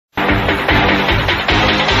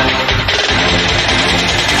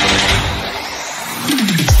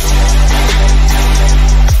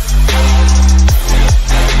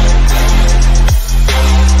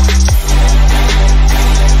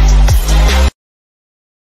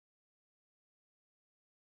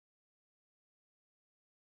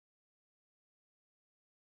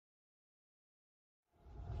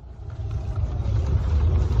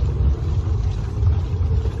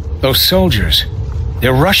Those soldiers,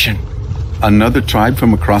 they're Russian. Another tribe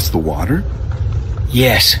from across the water?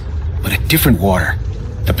 Yes, but a different water.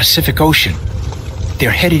 The Pacific Ocean.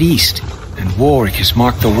 They're headed east, and Warwick has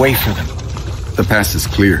marked the way for them. The pass is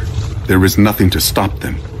clear. There is nothing to stop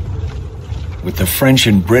them. With the French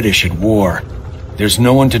and British at war, there's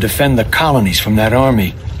no one to defend the colonies from that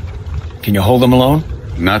army. Can you hold them alone?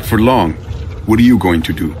 Not for long. What are you going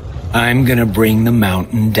to do? I'm gonna bring the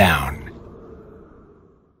mountain down.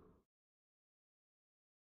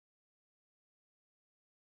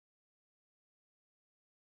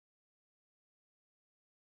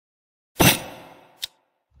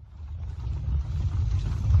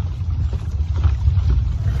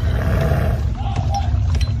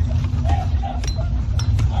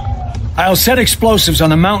 I'll set explosives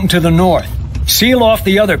on the mountain to the north, seal off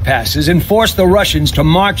the other passes, and force the Russians to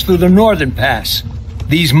march through the northern pass.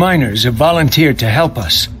 These miners have volunteered to help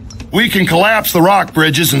us. We can collapse the rock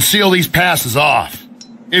bridges and seal these passes off.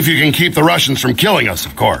 If you can keep the Russians from killing us,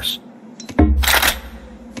 of course.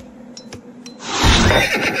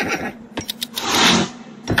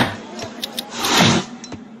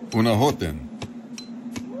 Unahoten.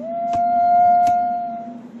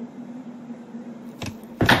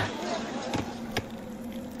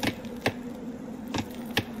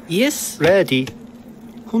 Yes. Ready.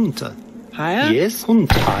 Hunter. Heil. Yes.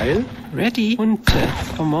 Hunter. Heil. Ready. Hunter.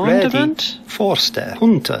 Commandment. Ready. Forster.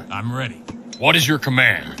 Hunter. I'm ready. What is your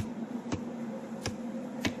command?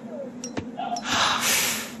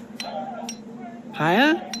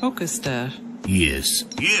 Heil. Orchester. Yes.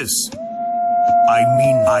 Yes. I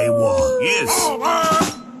mean, I want. Yes.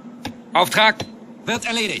 Auftrag wird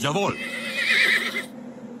erledigt. Jawohl.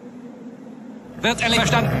 Wird erledigt.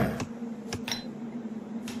 Verstanden.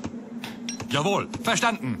 Jawohl.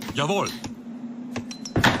 Verstanden. Jawohl.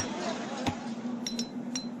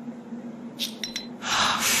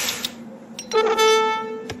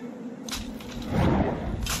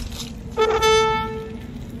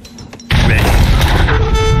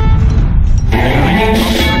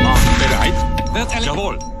 Bereit? Wird erledigt.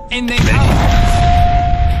 Jawohl. In den Kampf.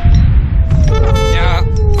 Ja.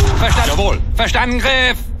 Verstanden. Jawohl. Verstanden.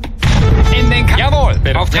 Griff. In den Kampf. Jawohl.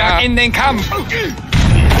 Auftrag Ja. in den Kampf. What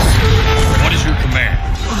is your command?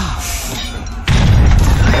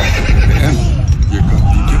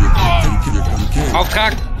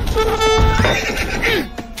 Auftrag.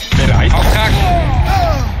 Bereit. Auftrag.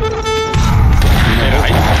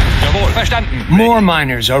 Bereit. Jawohl. Verstanden. More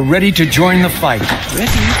miners are ready to join the fight.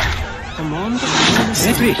 Ready. Commandment.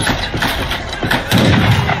 Ready.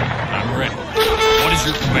 I'm ready. What is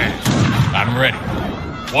your command? I'm ready.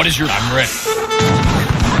 What is your... I'm ready.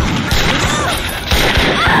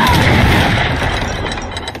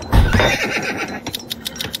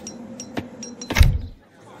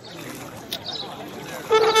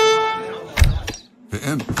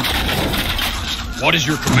 What is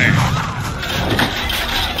your command?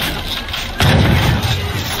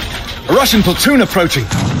 A Russian platoon approaching.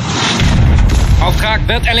 Auftrag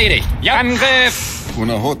wird erledigt. Ja. Angriff.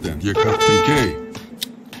 Unahoten. Je Captain K.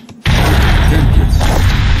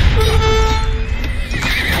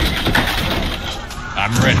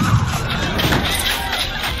 I'm ready.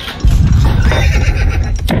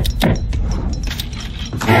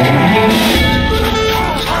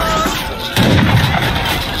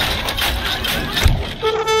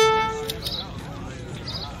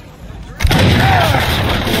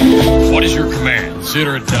 What is your command?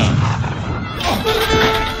 Consider it done.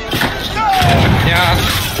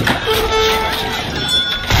 Ja.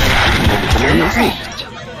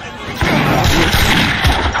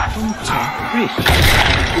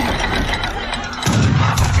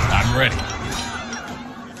 I'm ready.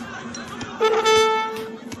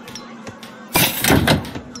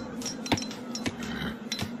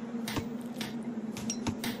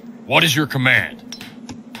 What is your command?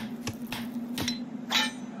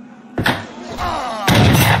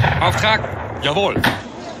 Auftrag. Jawohl.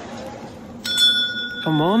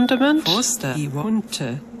 Commandment. Forster.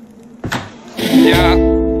 Hunter. Ja.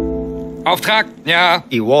 Auftrag. Ja.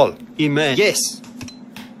 Iwal. Imen. Yes.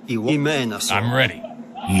 Imenas. I'm ready.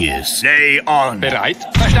 Yes. Stay on. Bereit.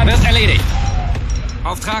 Verstanden. Wird erledigt.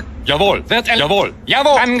 Auftrag. Jawohl. Wird erledigt. Jawohl.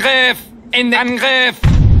 Jawohl. Angriff. In den Angriff.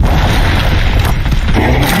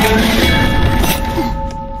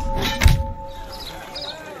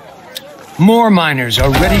 More miners are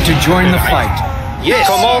ready to join the fight. Yes.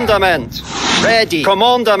 Commandment. Ready.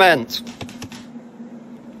 Commandment.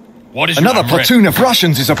 What is Another your... I'm ready. platoon of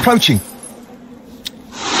Russians is approaching.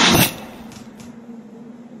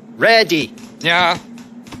 Ready. Ja.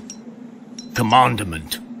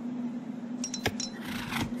 Commandment.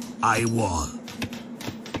 I won.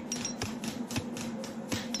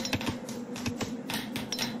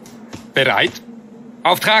 Bereit?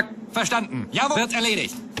 Auftrag? Verstanden. Jawohl. Wird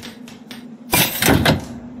erledigt.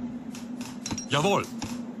 Jawohl.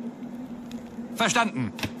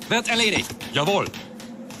 Verstanden. Wird erledigt. Jawohl.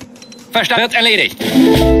 Verstanden. Wird erledigt.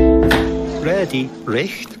 Ready.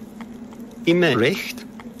 Recht. Immer recht.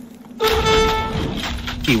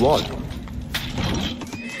 Jawohl.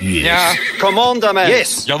 Yes. Ja. Commandament.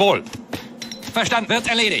 Yes. Jawohl. Verstanden. Wird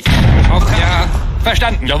erledigt. Auftrag? Ja.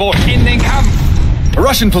 Verstanden. Jawohl. In den Kampf. A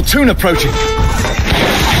Russian platoon approaching.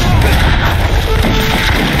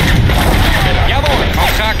 Jawohl.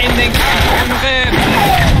 Auftrag in den Kampf. Angriff.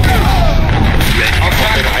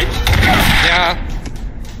 Auftrag. Bereit? Ja.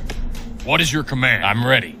 What is your command? I'm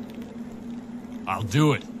ready. I'll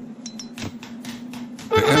do it.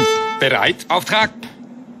 Bereit? Auftrag?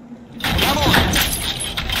 Jawohl.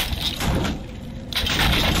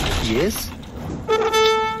 Yes.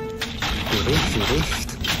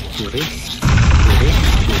 Recht.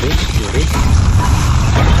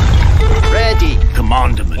 Ready.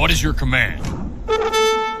 Commandment. What is your command?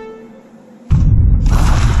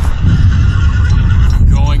 I'm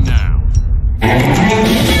going now.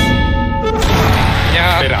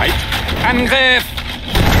 Ja. Bereit? Angriff!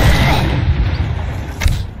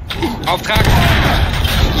 Auftrag?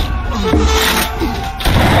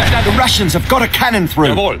 Verstanden. The Russians have got a cannon through.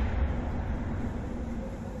 Jawohl.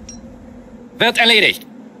 Wird erledigt.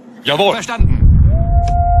 Jawohl. Verstanden.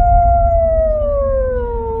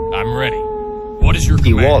 I'm ready. What is your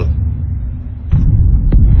command? Jawohl.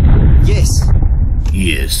 Yes.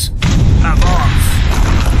 Yes.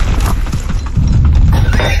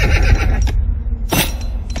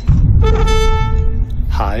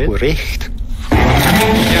 Heil. Recht. Ja.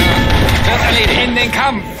 Wird erledigt. In den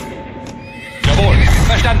Kampf. Jawohl.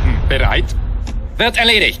 Verstanden. Bereit? Wird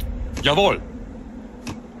erledigt. Jawohl.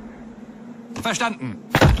 Verstanden.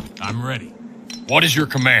 I'm ready. What is your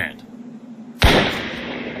command?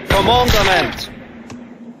 Commandament.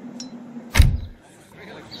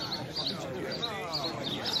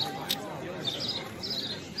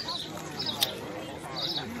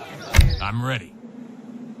 I'm ready.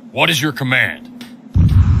 What is your command?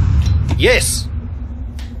 Yes.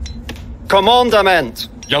 Commandament.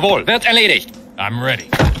 Jawohl. Wird erledigt. I'm ready.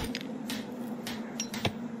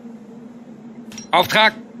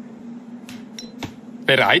 Auftrag?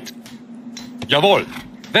 Bereit? Jawohl.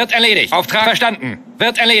 Wird erledigt. Auftrag? Verstanden.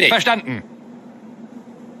 Wird erledigt. Verstanden.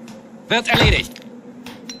 Wird erledigt.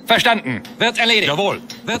 Verstanden. Wird erledigt. Jawohl.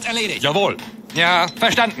 Wird erledigt. Jawohl. Ja,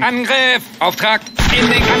 verstanden. Angriff. Auftrag. In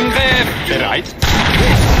den Angriff. Bereit?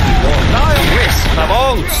 Yes.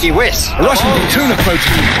 Avance. Yes. A Russian platoon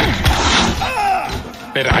approaching.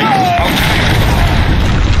 Bereit? Auftrag.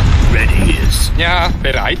 Ready is. Ja,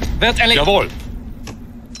 bereit? Wird erledigt. Jawohl.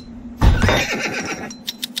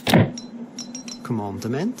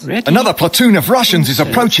 Commandament. Ready. Another platoon of Russians is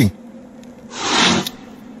approaching.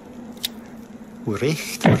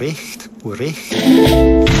 Recht.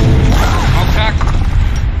 Auftrag.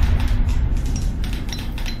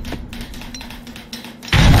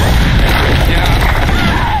 Ja.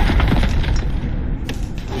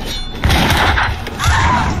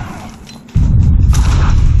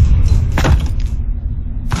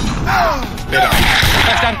 Bereit.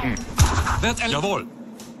 Verstanden. Wird jawohl.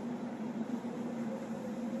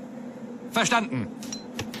 Verstanden.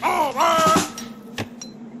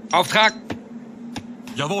 Auftrag.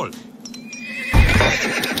 Jawohl.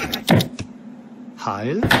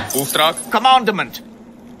 Heil. Auftrag? Commandement.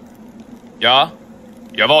 Ja.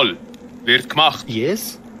 Jawohl. Wird gemacht.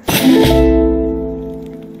 Yes.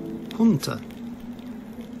 Hunter.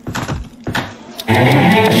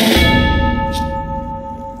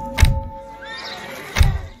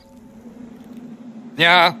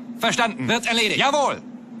 Ja, verstanden. Wird erledigt. Jawohl.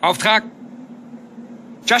 Auftrag.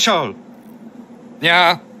 Joshua.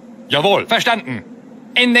 Ja. Jawohl. Verstanden.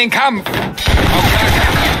 In den Kampf. Auftrag.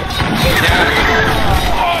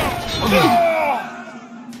 Ja.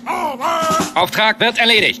 Auftrag wird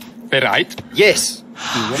erledigt. Bereit? Yes.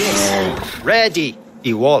 Ready.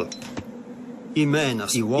 Jawohl.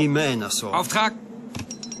 Imenas. Auftrag.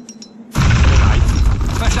 Bereit.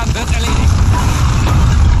 Verstanden. Wird erledigt.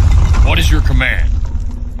 What is your command?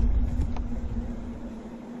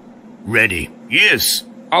 Ready. Yes.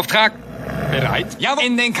 Auftrag. Bereit? Jawohl.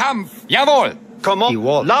 In den Kampf. Jawohl. Come on.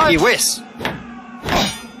 Jawohl. Yes.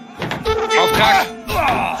 Auftrag.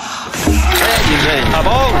 Ready, man.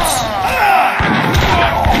 Avance.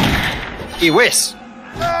 Yes.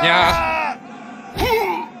 Ja.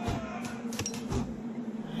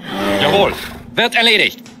 Jawohl. Wird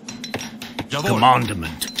erledigt. Jawohl.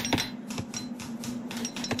 Commandment.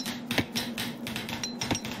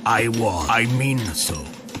 I mean so.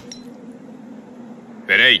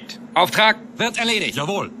 Bereit. Auftrag wird erledigt.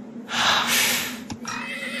 Jawohl.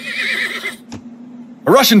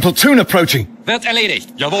 A Russian platoon approaching. Wird erledigt.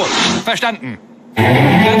 Jawohl. Verstanden.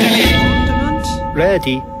 Wird erledigt. Commandement.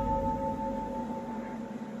 Ready.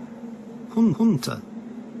 Hunter.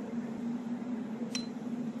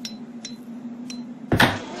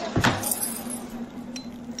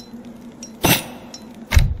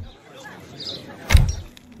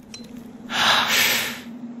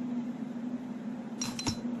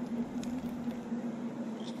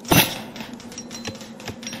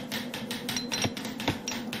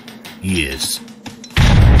 Yes.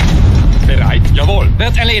 Bereit. Jawohl.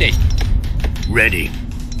 Wird erledigt. Ready.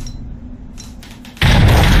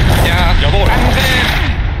 Ja, jawohl. Angriff!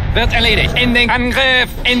 Wird erledigt. In den Angriff!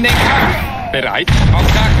 In den Kampf! Bereit.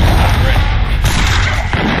 Auftrag.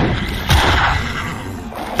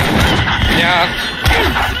 Ja.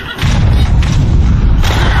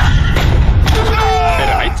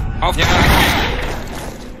 Bereit. Auf. Ja.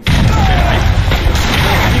 Bereit.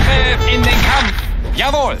 Angriff! In den Kampf!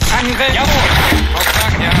 Jawohl. Angriff! Jawohl.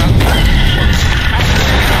 Auftrag. Ja.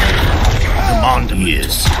 Commander.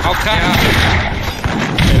 Yes. Auftrag.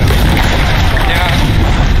 Ja.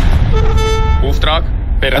 Auftrag.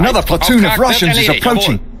 Bereit. Another platoon of Auftrag Russians wird is erledigt.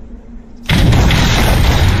 approaching.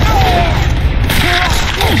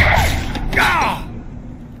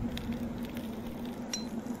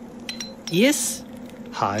 Yes.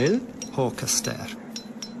 Heil. Orchester.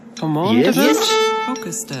 Commandement. Yes.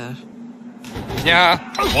 Orchester. Ja.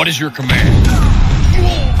 What is your command?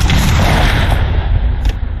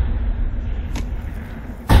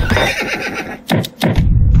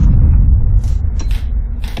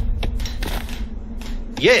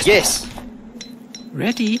 Yes. Yes.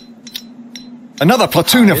 Ready. Another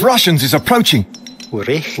platoon of Russians is approaching.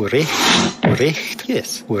 Recht.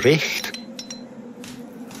 Yes. Recht.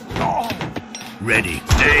 Ready.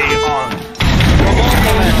 Stay on.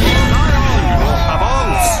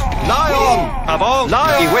 Lion.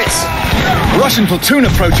 Lion. West. A Russian platoon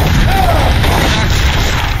approaching.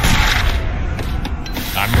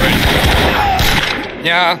 I'm ready.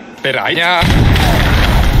 Ja. Bereit. Ja.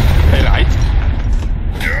 Bereit.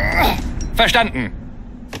 Verstanden.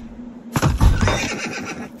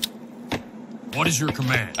 What is your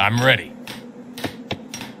command? I'm ready.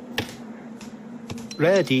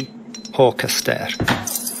 Ready. Orchester.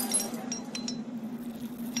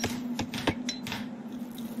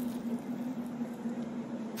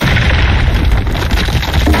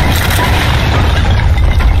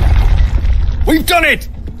 We've done it!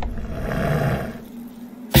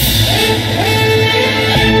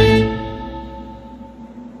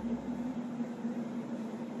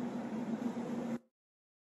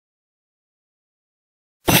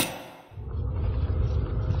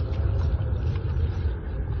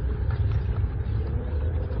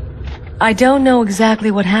 I don't know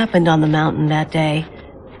exactly what happened on the mountain that day,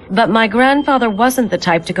 but my grandfather wasn't the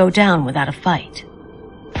type to go down without a fight.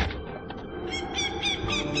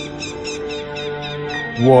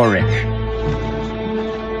 Warwick.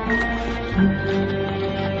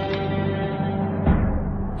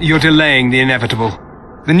 You're delaying the inevitable.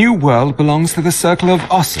 The new world belongs to the Circle of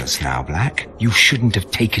Ossus now, Black. You shouldn't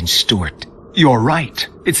have taken Stuart. You're right.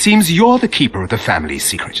 It seems you're the keeper of the family's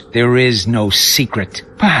secret. There is no secret.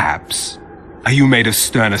 Perhaps. Are you made of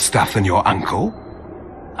sterner stuff than your uncle?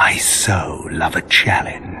 I so love a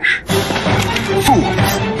challenge.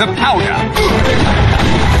 Fools! The powder!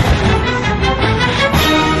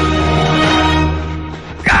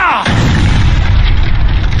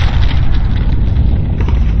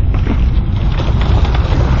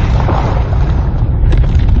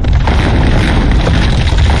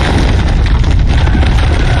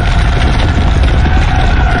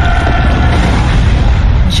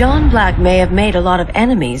 John Black may have made a lot of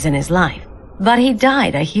enemies in his life, but he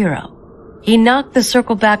died a hero. He knocked the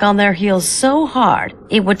Circle back on their heels so hard,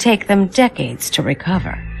 it would take them decades to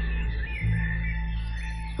recover.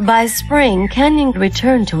 By spring, Kenyon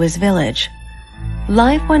returned to his village.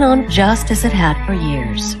 Life went on just as it had for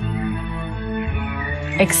years.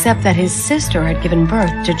 Except that his sister had given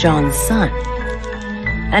birth to John's son.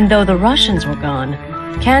 And though the Russians were gone,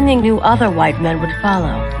 Kenyon knew other white men would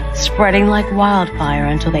follow, spreading like wildfire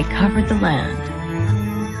until they covered the land.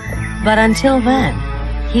 But until then,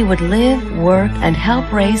 he would live, work, and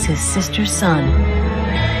help raise his sister's son,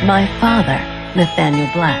 my father, Nathaniel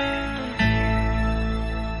Black.